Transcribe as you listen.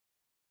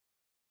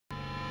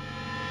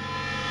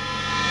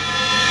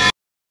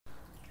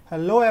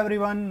Hello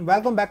everyone,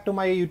 welcome back to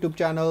my YouTube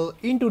channel.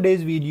 In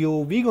today's video,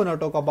 we're gonna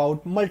talk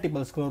about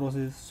multiple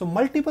sclerosis. So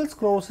multiple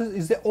sclerosis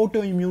is the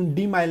autoimmune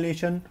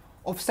demyelination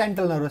of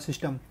central nervous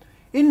system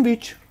in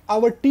which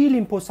our T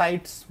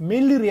lymphocytes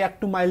mainly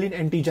react to myelin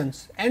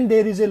antigens, and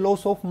there is a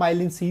loss of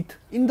myelin sheath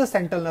in the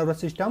central nervous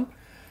system,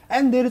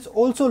 and there is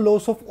also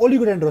loss of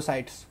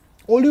oligodendrocytes.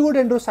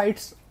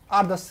 Oligodendrocytes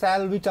are the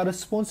cells which are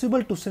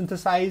responsible to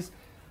synthesize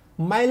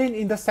myelin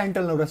in the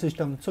central nervous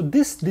system. So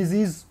this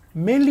disease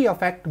mainly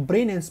affect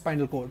brain and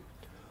spinal cord,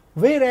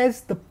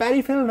 whereas the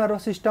peripheral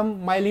nervous system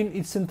myelin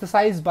is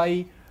synthesized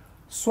by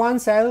Schwann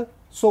cell,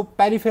 so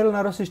peripheral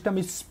nervous system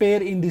is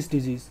spared in this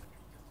disease.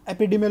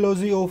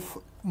 Epidemiology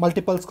of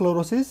multiple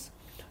sclerosis.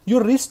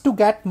 Your risk to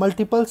get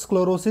multiple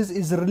sclerosis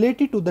is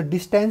related to the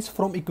distance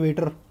from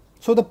equator.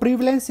 So the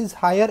prevalence is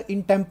higher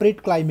in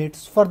temperate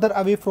climates further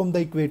away from the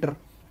equator,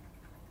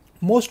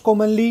 most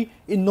commonly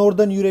in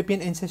northern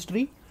European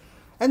ancestry.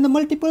 And the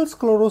multiple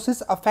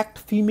sclerosis affect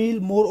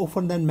female more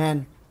often than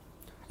man.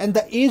 And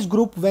the age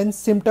group when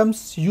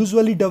symptoms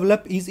usually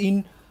develop is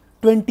in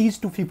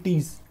 20s to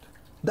 50s.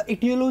 The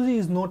etiology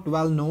is not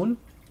well known,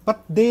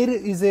 but there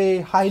is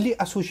a highly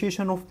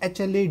association of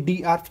HLA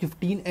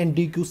DR15 and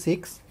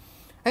DQ6.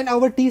 And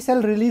our T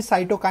cell release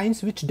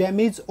cytokines which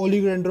damage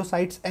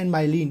oligodendrocytes and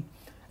myelin.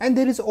 And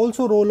there is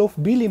also role of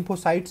B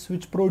lymphocytes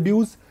which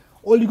produce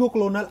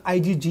oligoclonal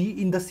IgG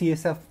in the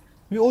CSF.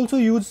 We also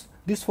use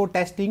this for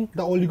testing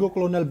the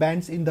oligoclonal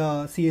bands in the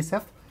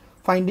CSF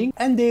finding,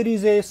 and there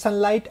is a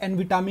sunlight and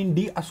vitamin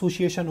D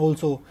association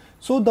also.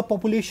 So the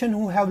population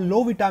who have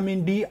low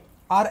vitamin D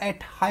are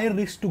at higher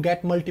risk to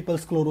get multiple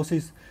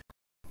sclerosis.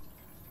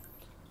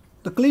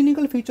 The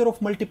clinical feature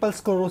of multiple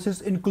sclerosis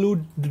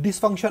include the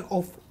dysfunction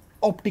of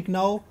optic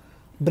nerve,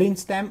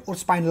 brainstem or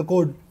spinal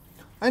cord.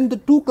 And the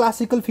two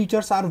classical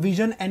features are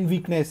vision and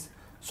weakness.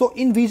 So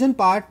in vision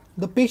part,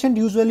 the patient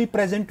usually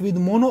present with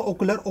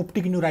monoocular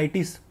optic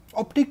neuritis.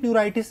 Optic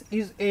neuritis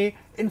is a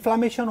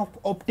inflammation of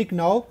optic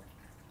nerve.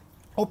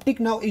 Optic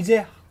nerve is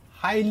a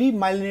highly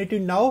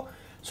myelinated nerve,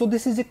 so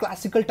this is a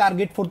classical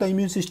target for the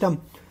immune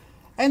system.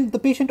 And the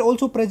patient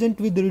also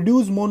present with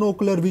reduced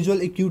monoocular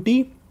visual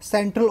acuity,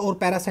 central or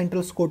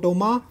paracentral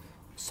scotoma,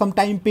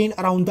 sometime pain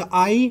around the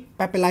eye,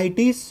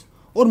 papillitis,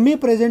 or may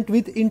present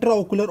with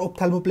intraocular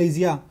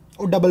ophthalmoplegia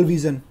or double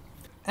vision.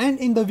 And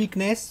in the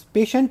weakness,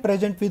 patient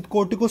present with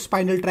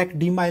corticospinal tract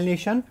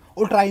demyelination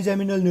or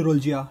trigeminal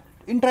neuralgia.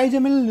 In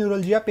trigeminal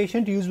neuralgia,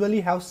 patient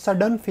usually have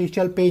sudden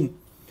facial pain.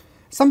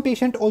 Some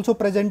patient also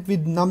present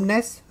with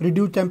numbness,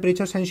 reduced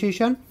temperature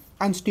sensation,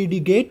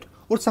 unsteady gait,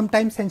 or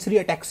sometimes sensory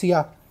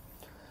ataxia.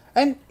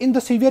 And in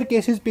the severe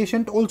cases,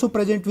 patient also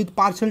present with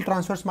partial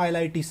transverse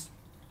myelitis.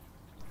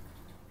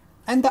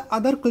 And the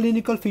other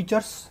clinical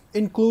features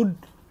include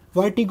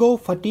vertigo,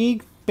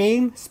 fatigue,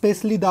 pain,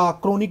 especially the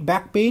chronic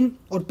back pain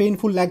or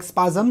painful leg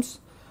spasms,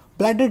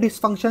 bladder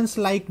dysfunctions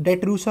like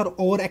detrusor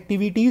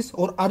overactivities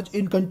or urge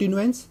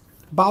incontinence,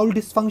 bowel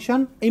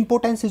dysfunction,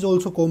 impotence is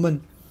also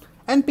common.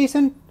 And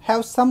patient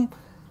have some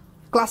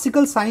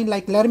classical sign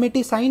like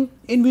Lhermitte sign,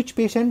 in which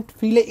patient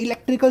feel a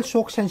electrical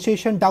shock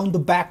sensation down the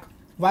back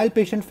while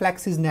patient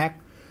flex his neck.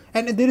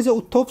 And there is a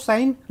Uthop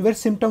sign where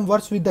symptom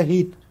worse with the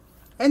heat.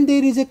 And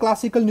there is a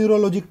classical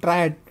neurologic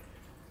triad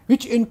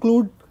which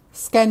include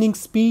scanning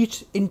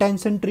speech,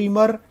 intention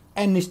tremor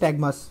and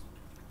nystagmus.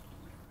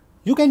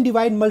 You can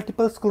divide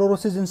multiple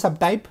sclerosis in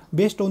subtype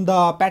based on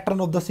the pattern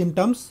of the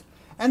symptoms,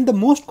 and the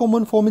most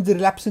common form is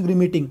relapsing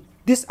remitting.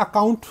 This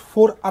accounts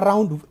for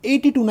around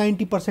 80 to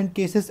 90%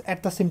 cases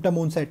at the symptom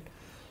onset.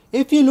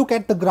 If you look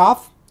at the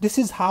graph, this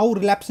is how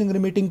relapsing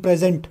remitting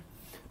present.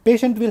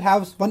 Patient will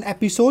have one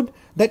episode,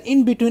 then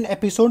in between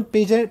episode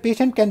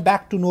patient can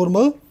back to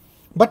normal,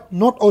 but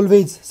not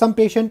always. Some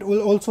patient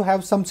will also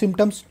have some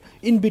symptoms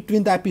in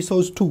between the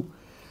episodes too.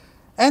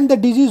 And the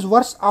disease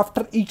worse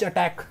after each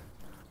attack.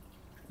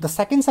 The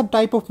second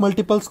subtype of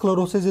multiple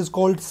sclerosis is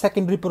called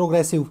secondary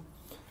progressive.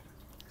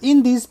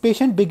 In these,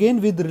 patients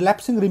begin with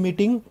relapsing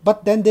remitting,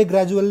 but then they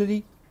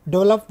gradually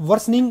develop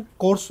worsening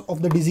course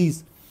of the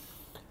disease.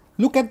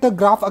 Look at the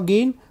graph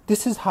again.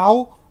 This is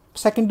how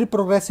secondary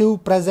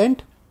progressive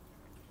present.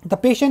 The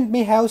patient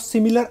may have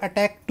similar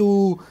attack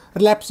to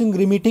relapsing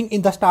remitting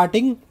in the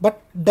starting,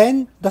 but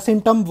then the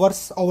symptom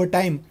worse over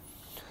time.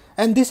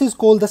 And this is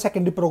called the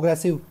secondary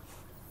progressive.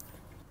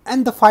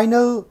 And the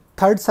final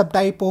third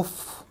subtype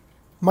of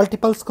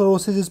multiple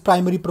sclerosis is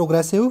primary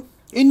progressive,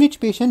 in which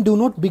patients do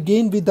not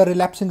begin with the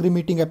relapsing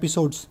remitting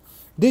episodes.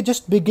 They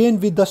just begin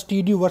with the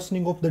steady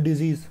worsening of the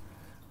disease.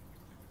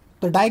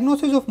 The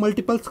diagnosis of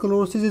multiple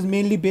sclerosis is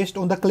mainly based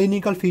on the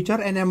clinical feature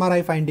and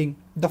MRI finding.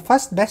 The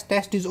first best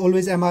test is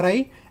always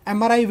MRI.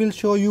 MRI will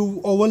show you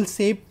oval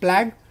shaped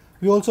plaque.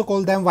 We also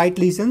call them white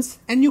lesions,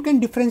 and you can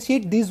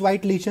differentiate these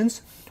white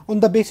lesions on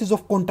the basis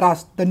of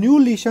contrast. The new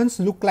lesions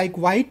look like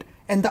white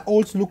and the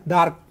olds look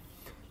dark.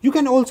 You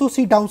can also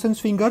see Downson's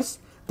fingers,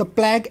 the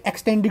plaque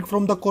extending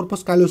from the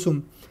corpus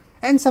callosum.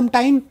 And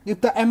sometimes if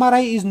the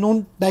MRI is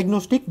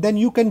non-diagnostic, then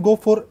you can go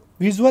for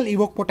visual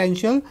evoked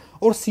potential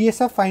or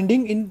CSF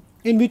finding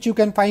in which you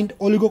can find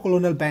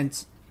oligoclonal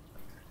bands.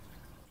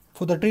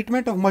 For the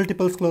treatment of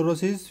multiple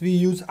sclerosis, we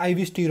use IV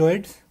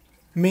steroids,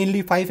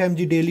 mainly 5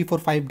 mg daily for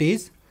 5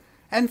 days.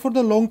 And for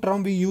the long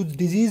term, we use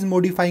disease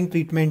modifying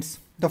treatments.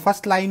 The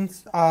first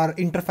lines are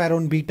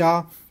interferon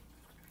beta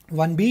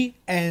 1b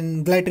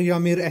and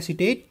glatiramer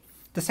acetate.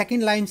 The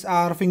second lines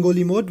are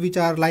fingolimod, which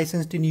are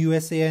licensed in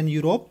USA and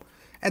Europe.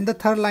 And the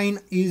third line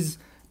is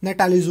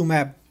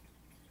natalizumab.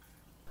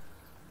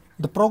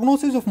 The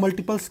prognosis of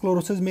multiple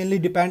sclerosis mainly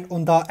depend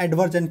on the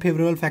adverse and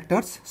favorable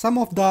factors. Some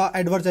of the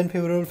adverse and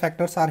favorable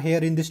factors are here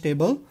in this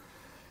table.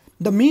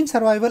 The mean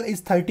survival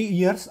is 30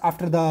 years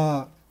after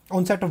the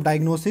onset of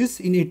diagnosis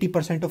in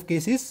 80% of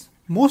cases.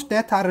 Most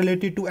deaths are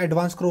related to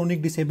advanced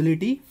chronic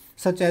disability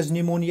such as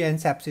pneumonia and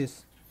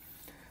sepsis.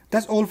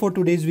 That's all for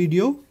today's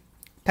video.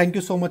 Thank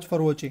you so much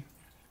for watching.